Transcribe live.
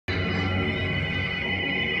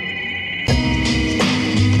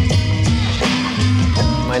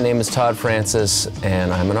name is Todd Francis,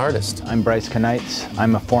 and I'm an artist. I'm Bryce Kanights.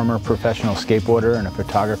 I'm a former professional skateboarder and a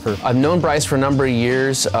photographer. I've known Bryce for a number of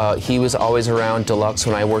years. He was always around Deluxe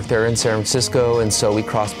when I worked there in San Francisco, and so we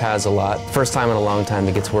crossed paths a lot. First time in a long time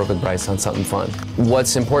to get to work with Bryce on something fun.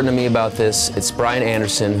 What's important to me about this, it's Brian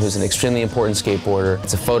Anderson, who's an extremely important skateboarder.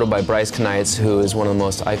 It's a photo by Bryce Kanights, who is one of the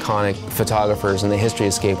most iconic photographers in the history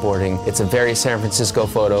of skateboarding. It's a very San Francisco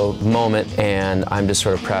photo moment, and I'm just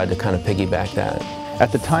sort of proud to kind of piggyback that.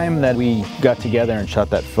 At the time that we got together and shot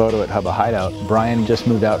that photo at Hubba Hideout, Brian just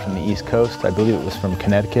moved out from the East Coast. I believe it was from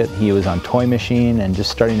Connecticut. He was on Toy Machine and just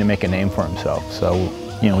starting to make a name for himself. So,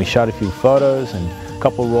 you know, we shot a few photos and a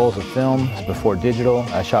couple rolls of film before digital.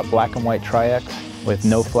 I shot black and white Tri-X with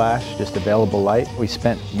no flash, just available light. We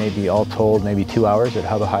spent maybe all told, maybe 2 hours at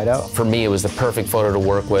Hubba Hideout. For me, it was the perfect photo to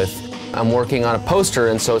work with. I'm working on a poster,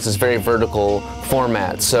 and so it's this very vertical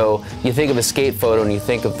format. So you think of a skate photo and you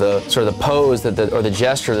think of the sort of the pose or the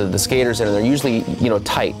gesture that the skaters in, and they're usually, you know,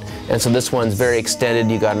 tight. And so this one's very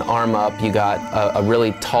extended. You got an arm up, you got a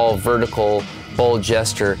really tall, vertical, bold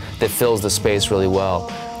gesture that fills the space really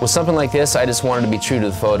well. With something like this, I just wanted to be true to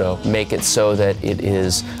the photo, make it so that it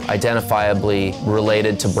is identifiably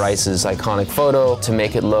related to Bryce's iconic photo, to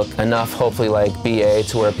make it look enough, hopefully, like BA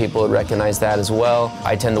to where people would recognize that as well.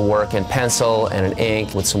 I tend to work in pencil and in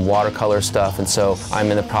ink with some watercolor stuff, and so I'm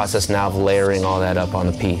in the process now of layering all that up on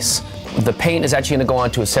the piece. The paint is actually going to go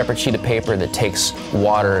onto a separate sheet of paper that takes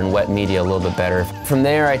water and wet media a little bit better. From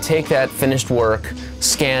there, I take that finished work,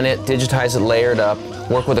 scan it, digitize it, layer it up,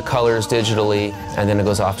 work with the colors digitally, and then it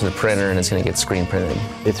goes off to the printer and it's going to get screen printed.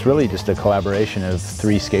 It's really just a collaboration of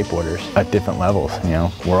 3 skateboarders at different levels. You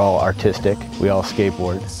know, we're all artistic, we all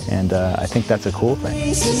skateboard, and I think that's a cool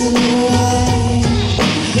thing.